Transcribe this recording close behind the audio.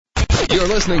You're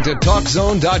listening to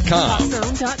TalkZone.com.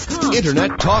 TalkZone.com.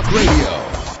 Internet Talk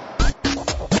Radio.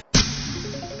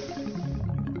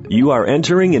 You are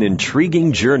entering an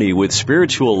intriguing journey with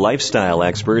spiritual lifestyle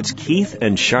experts Keith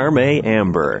and Charmaine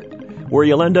Amber, where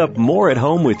you'll end up more at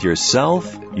home with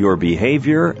yourself, your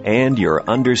behavior, and your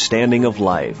understanding of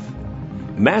life.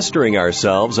 Mastering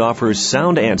Ourselves offers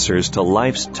sound answers to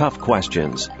life's tough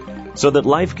questions so that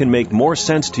life can make more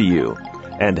sense to you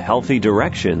and healthy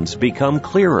directions become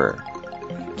clearer.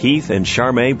 Keith and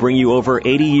Charmaine bring you over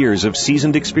 80 years of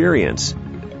seasoned experience.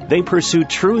 They pursue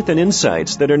truth and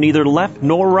insights that are neither left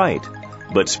nor right,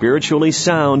 but spiritually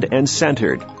sound and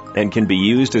centered, and can be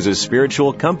used as a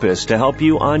spiritual compass to help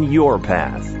you on your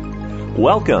path.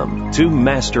 Welcome to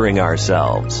Mastering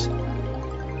Ourselves.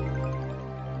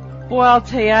 Well, I'll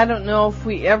tell you, I don't know if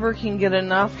we ever can get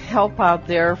enough help out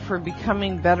there for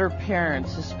becoming better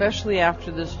parents, especially after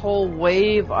this whole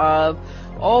wave of,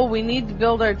 we need to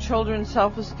build our children's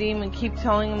self-esteem and keep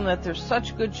telling them that they're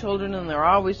such good children and they're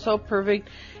always so perfect.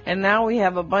 And now we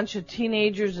have a bunch of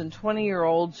teenagers and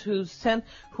 20-year-olds who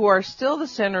are still the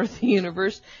center of the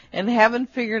universe and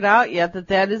haven't figured out yet that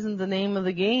that isn't the name of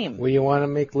the game. Well, you want to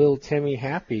make little Timmy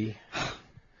happy.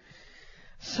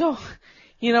 So,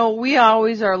 we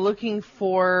always are looking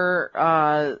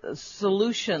for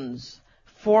solutions,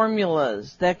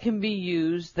 formulas that can be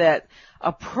used that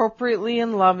appropriately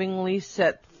and lovingly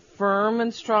set firm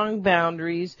and strong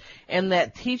boundaries and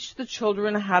that teach the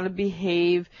children how to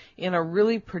behave in a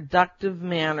really productive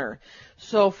manner.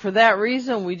 So for that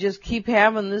reason, we just keep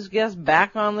having this guest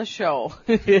back on the show.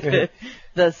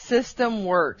 The system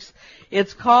works.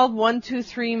 It's called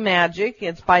 123 Magic.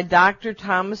 It's by Dr.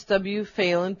 Thomas W.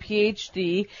 Phelan,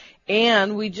 Ph.D.,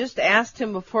 and we just asked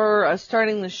him before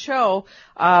starting the show,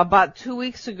 about 2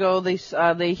 weeks ago,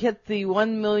 they hit the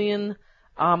 1 million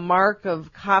mark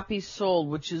of copies sold,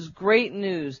 which is great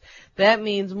news. That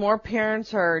means more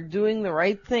parents are doing the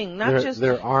right thing.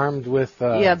 They're armed with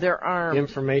they're armed.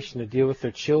 information to deal with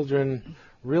their children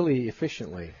really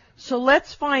efficiently. So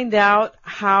let's find out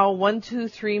how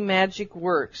 123 Magic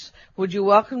works. Would you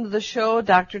welcome to the show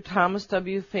Dr. Thomas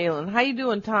W. Phelan? How you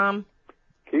doing, Tom?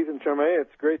 Keith and Charmaine,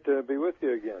 it's great to be with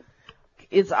you again.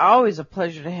 It's always a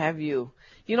pleasure to have you.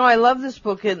 I love this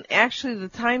book, and actually the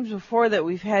times before that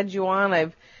we've had you on,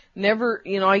 I've never,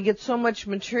 I get so much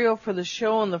material for the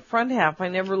show in the front half, I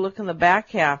never look in the back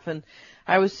half, and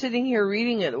I was sitting here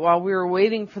reading it while we were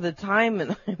waiting for the time,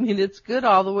 and it's good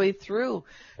all the way through.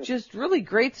 Just really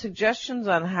great suggestions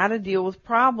on how to deal with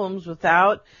problems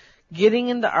without getting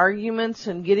into arguments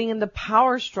and getting into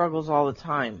power struggles all the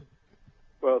time.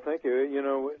 Well, thank you.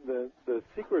 The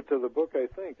secret to the book, I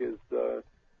think, is that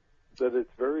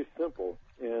it's very simple.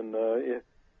 And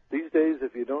these days,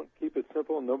 if you don't keep it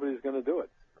simple, nobody's going to do it.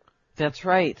 That's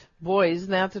right. Boy,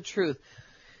 isn't that the truth?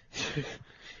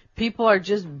 People are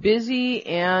just busy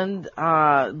and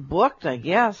booked, I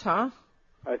guess, huh?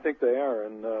 I think they are.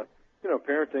 And,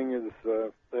 parenting is,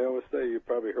 they always say, you've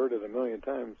probably heard it a million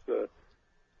times,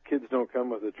 kids don't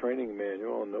come with a training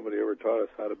manual, and nobody ever taught us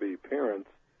how to be parents.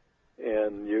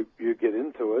 And you get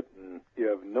into it, and you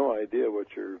have no idea what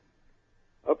you're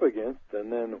up against,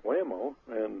 and then whammo.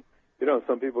 And,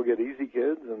 some people get easy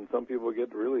kids, and some people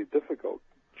get really difficult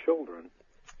children.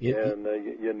 And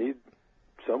you need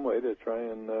some way to try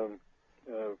and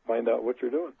find out what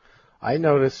you're doing. I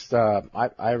noticed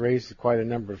I raised quite a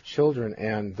number of children,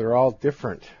 and they're all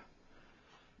different.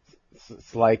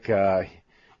 It's like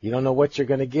you don't know what you're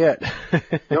going to get.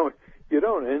 No, you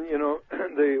don't. And,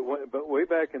 but way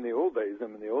back in the old days,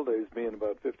 the old days being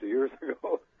about 50 years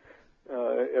ago,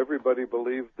 everybody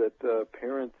believed that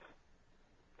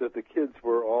that the kids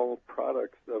were all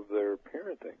products of their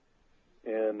parenting.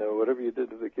 And whatever you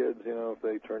did to the kids, if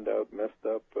they turned out messed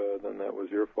up, then that was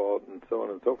your fault, and so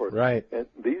on and so forth. Right. And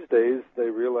these days,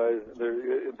 they realize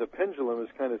the pendulum has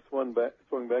kind of swung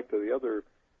back to the other,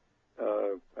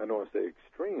 I don't want to say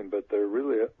extreme, but they're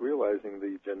really realizing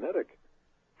the genetic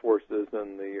forces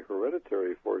and the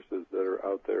hereditary forces that are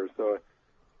out there. So it's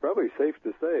probably safe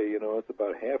to say, it's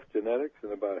about half genetics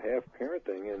and about half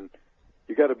parenting, and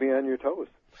you got to be on your toes.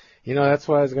 That's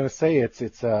what I was going to say. It's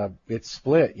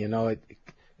split. It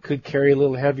could carry a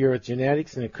little heavier with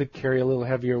genetics, and it could carry a little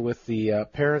heavier with the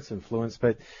parents' influence,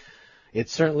 but it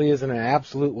certainly isn't an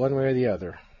absolute one way or the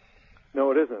other.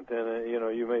 No, it isn't. And,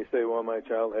 you may say, well, my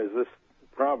child has this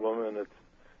problem, and it's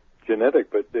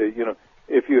genetic, but,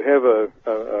 if you have a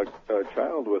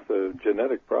child with a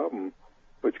genetic problem,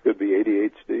 which could be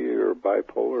ADHD or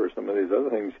bipolar or some of these other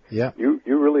things, you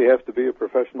really have to be a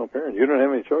professional parent. You don't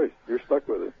have any choice. You're stuck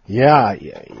with it. Yeah,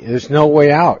 there's no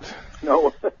way out.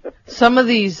 No. Some of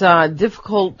these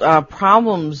difficult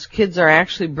problems kids are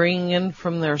actually bringing in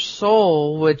from their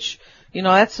soul, which,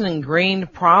 that's an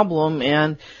ingrained problem.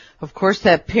 And, of course,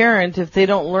 that parent, if they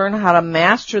don't learn how to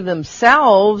master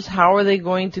themselves, how are they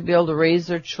going to be able to raise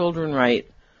their children right?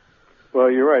 Well,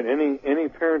 you're right. Any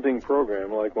parenting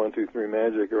program like 1-2-3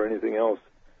 Magic or anything else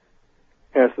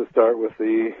has to start with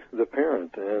the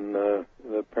parent, and the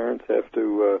parents have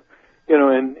to,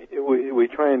 and we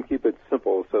try and keep it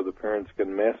simple so the parents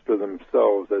can master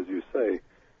themselves, as you say,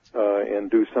 and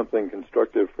do something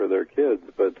constructive for their kids.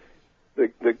 But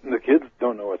the kids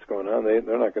don't know what's going on.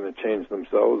 They're not going to change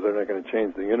themselves. They're not going to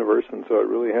change the universe, and so it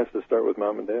really has to start with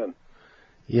mom and dad.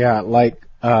 Yeah, like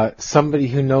somebody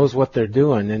who knows what they're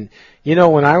doing. And,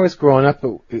 when I was growing up,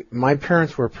 my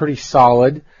parents were pretty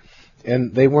solid,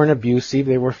 and they weren't abusive.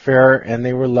 They were fair, and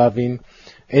they were loving.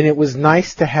 And it was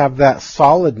nice to have that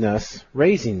solidness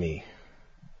raising me.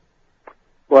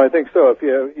 Well, I think so. If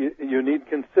you need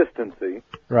consistency,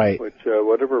 right? Which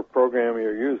whatever program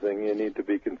you're using, you need to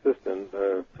be consistent,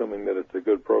 assuming that it's a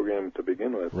good program to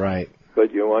begin with. Right.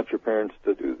 But you want your parents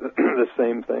to do the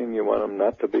same thing. You want them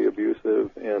not to be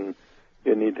abusive, and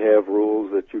you need to have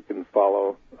rules that you can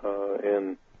follow,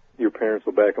 and your parents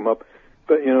will back them up.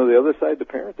 But the other side to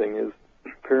parenting is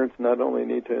parents not only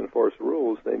need to enforce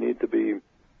rules, they need to be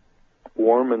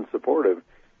warm and supportive.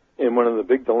 And one of the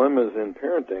big dilemmas in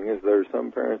parenting is there are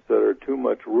some parents that are too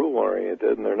much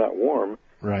rule-oriented and they're not warm.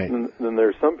 Right. And then there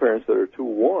are some parents that are too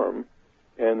warm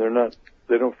and they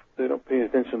don't pay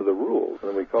attention to the rules.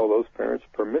 And we call those parents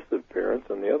permissive parents,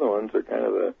 and the other ones are kind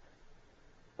of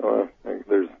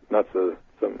there's not so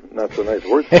nice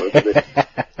word for it.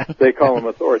 But they call them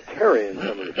authoritarian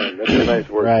some of the time. That's a nice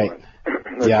word for it.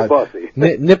 Yeah, bossy.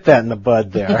 Nip that in the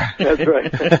bud there. That's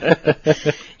right.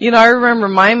 I remember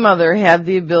my mother had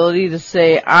the ability to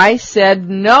say, I said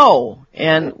no,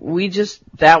 and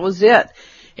that was it.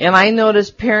 And I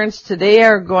notice parents today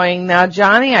are going, now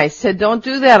Johnny, I said don't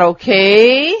do that,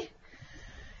 okay?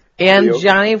 And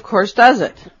Johnny, of course, does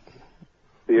it.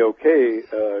 The okay,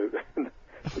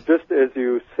 just as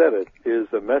you said it, is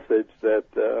a message that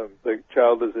the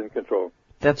child is in control.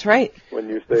 That's right. When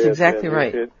you say that's exactly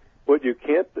right. What you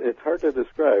can't, it's hard to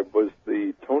describe, was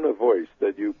the tone of voice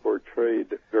that you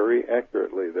portrayed very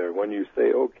accurately there. When you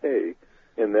say okay,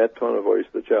 in that tone of voice,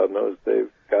 the child knows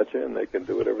they've got you and they can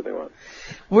do whatever they want.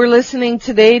 We're listening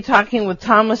today, talking with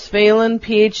Thomas Phelan,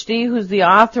 Ph.D., who's the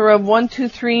author of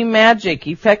 1-2-3 Magic,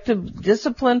 Effective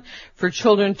Discipline for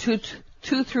Children 2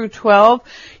 through 12.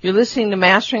 You're listening to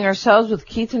Mastering Ourselves with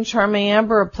Keith and Charmaine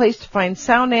Amber, a place to find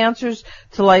sound answers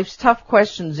to life's tough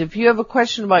questions. If you have a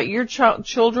question about your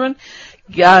children,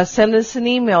 send us an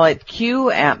email at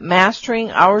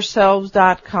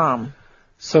q@masteringourselves.com.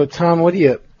 So, Tom, what do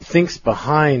you think's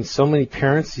behind so many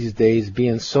parents these days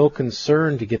being so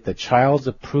concerned to get the child's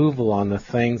approval on the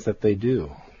things that they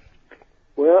do?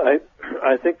 Well,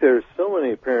 I think there's so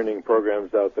many parenting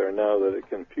programs out there now that it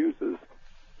confuses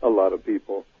a lot of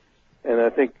people. And I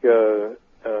think,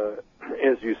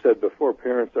 as you said before,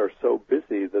 parents are so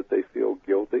busy that they feel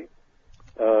guilty.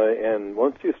 And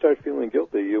once you start feeling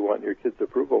guilty, you want your kids'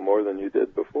 approval more than you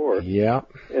did before. Yeah.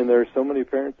 And there are so many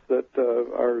parents that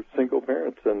are single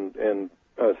parents and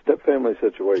step-family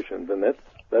situations, and that's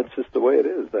just the way it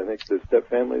is. I think the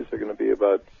step-families are going to be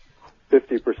about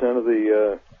 50% of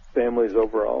the families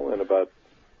overall in about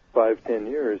 5-10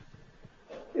 years.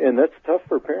 And that's tough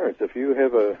for parents. If you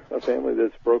have a family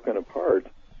that's broken apart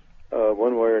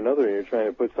one way or another and you're trying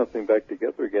to put something back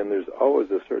together again, there's always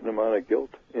a certain amount of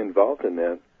guilt involved in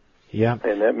that. Yeah.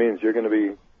 And that means you're going to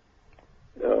be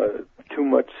too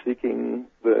much seeking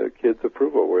the kids'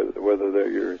 approval, whether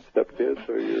they're your stepkids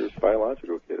or your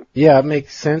biological kids. Yeah, it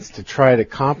makes sense to try to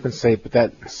compensate, but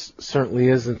that certainly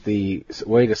isn't the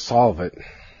way to solve it.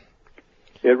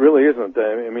 It really isn't.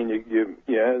 I mean,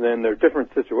 and then there are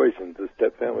different situations, the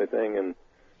step-family thing and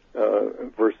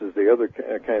versus the other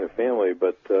kind of family,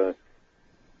 but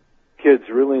kids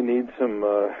really need some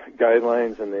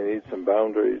guidelines, and they need some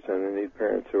boundaries, and they need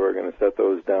parents who are going to set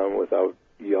those down without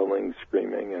yelling,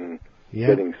 screaming, and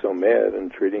getting so mad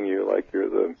and treating you like you're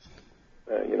the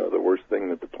worst thing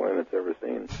that the planet's ever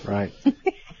seen. Right.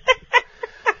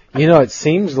 It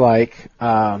seems like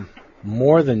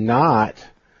more than not,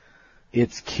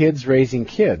 it's kids raising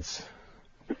kids.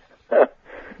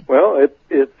 Well,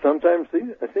 it sometimes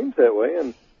seems that way,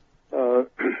 and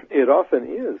it often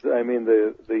is. I mean,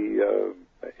 the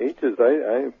ages.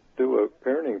 I do a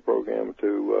parenting program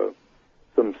to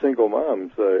some single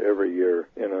moms every year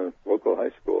in a local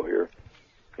high school here,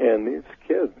 and these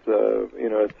kids,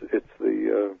 it's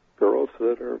the girls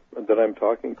that I'm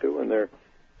talking to, and they're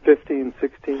 15 15,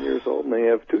 16 years old, and they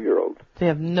have 2-year-olds. They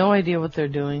have no idea what they're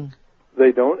doing.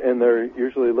 They don't, and they're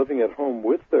usually living at home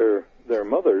with their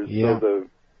mothers. Yeah. So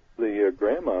the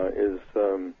grandma is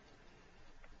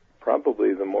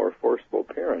probably the more forceful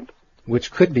parent.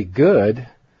 Which could be good.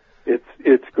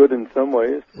 It's good in some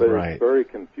ways, but Right. it's very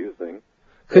confusing.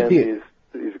 Could and be.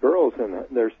 These girls,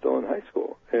 they're still in high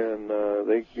school, and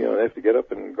they have to get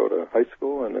up and go to high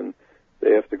school, and then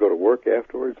they have to go to work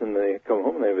afterwards, and they come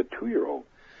home and they have a 2-year-old.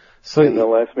 So And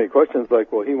they'll ask me questions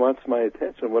like, well, he wants my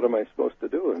attention. What am I supposed to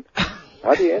do? And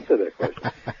how do you answer that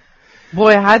question?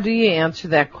 Boy, how do you answer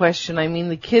that question? I mean,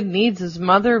 the kid needs his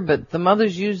mother, but the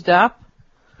mother's used up.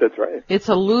 That's right. It's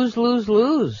a lose, lose,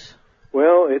 lose.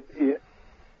 Well, it's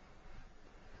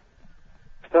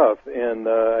tough, and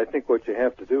I think what you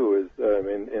have to do is,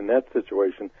 in that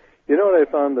situation, you know what I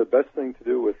found the best thing to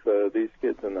do with these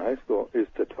kids in the high school is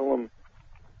to tell them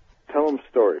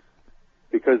stories.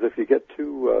 Because if you get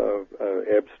too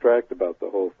abstract about the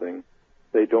whole thing,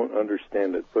 they don't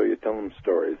understand it. So you tell them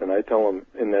stories. And I tell them,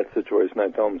 in that situation, I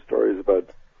tell them stories about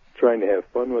trying to have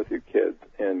fun with your kids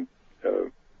and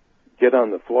get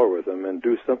on the floor with them and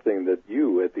do something that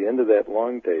you, at the end of that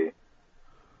long day,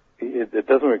 it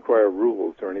doesn't require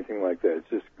rules or anything like that. It's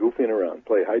just goofing around.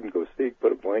 Play hide and go seek,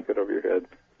 put a blanket over your head,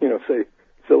 say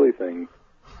silly things,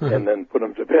 and then put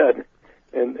them to bed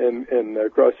and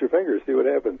cross your fingers, see what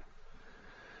happens.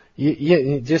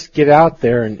 You just get out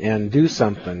there and do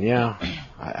something. Yeah,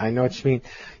 I know what you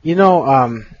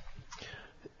mean.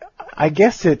 I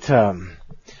guess a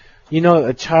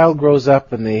child grows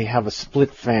up and they have a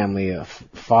split family. A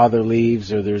father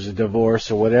leaves, or there's a divorce,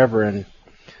 or whatever, and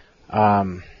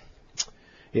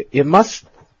it must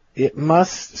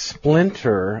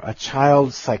splinter a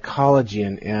child's psychology,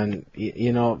 and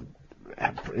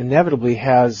inevitably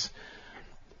has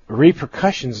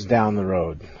repercussions down the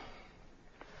road.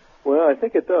 Well, I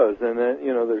think it does, and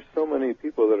there's so many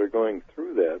people that are going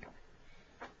through that,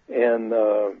 and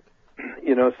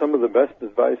some of the best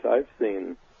advice I've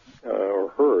seen or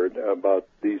heard about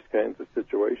these kinds of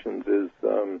situations is,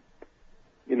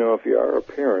 if you are a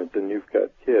parent and you've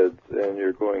got kids and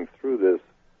you're going through this,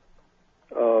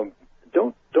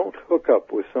 don't hook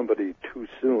up with somebody too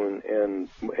soon and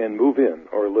move in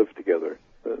or live together.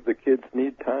 The kids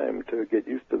need time to get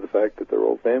used to the fact that their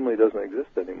old family doesn't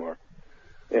exist anymore.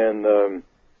 And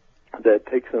that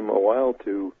takes them a while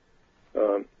to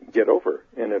get over.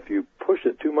 And if you push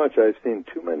it too much, I've seen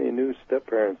too many new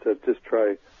step-parents that just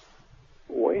try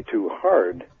way too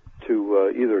hard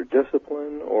to either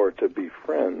discipline or to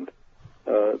befriend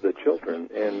the children,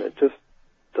 and it just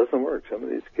doesn't work. Some of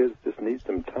these kids just need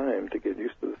some time to get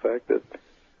used to the fact that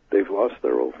they've lost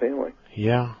their old family.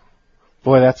 Yeah.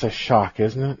 Boy, that's a shock,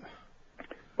 isn't it?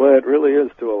 Well, it really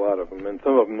is to a lot of them, and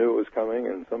some of them knew it was coming,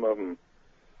 and some of them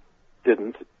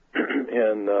didn't.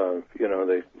 And,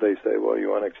 they say, well, you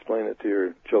want to explain it to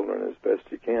your children as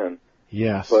best you can.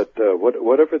 Yes. But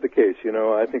whatever the case,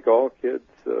 I think all kids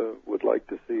would like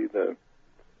to see the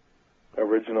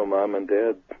original mom and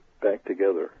dad back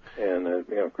together. And,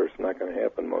 of course, it's not going to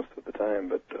happen most of the time,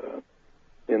 but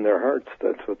in their hearts,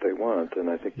 that's what they want, and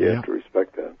I think you have to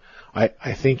respect that.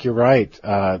 I think you're right.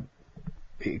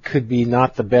 It could be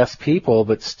not the best people,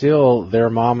 but still their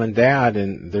mom and dad,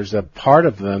 and there's a part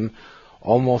of them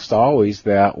almost always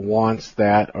that wants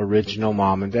that original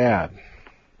mom and dad.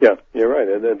 Yeah, you're right.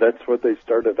 And that's what they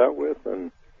started out with,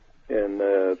 and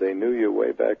they knew you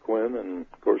way back when. And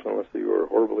of course, unless you were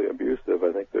horribly abusive,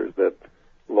 I think there's that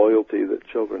loyalty that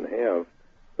children have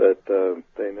that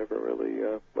they never really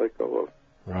let go of.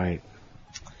 Right.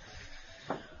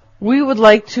 We would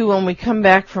like to, when we come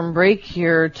back from break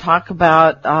here, talk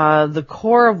about the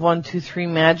core of 1-2-3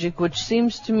 Magic, which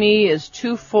seems to me is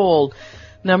twofold.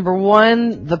 Number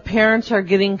one, the parents are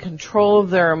getting control of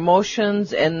their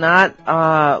emotions and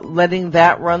not letting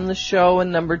that run the show.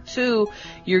 And number two,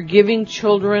 you're giving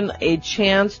children a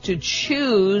chance to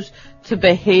choose to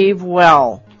behave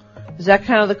well. Is that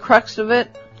kind of the crux of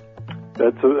it?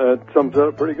 That sums it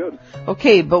up pretty good.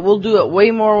 Okay, but we'll do it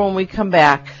way more when we come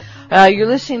back. You're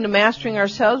listening to Mastering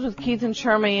Ourselves with Keith and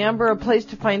Charmaine Amber, a place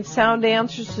to find sound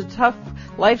answers to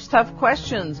life's tough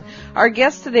questions. Our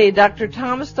guest today, Dr.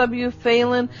 Thomas W.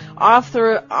 Phelan,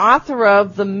 author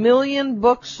of the 1 million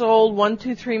books sold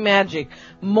 1-2-3 Magic.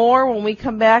 More when we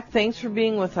come back. Thanks for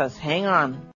being with us. Hang on.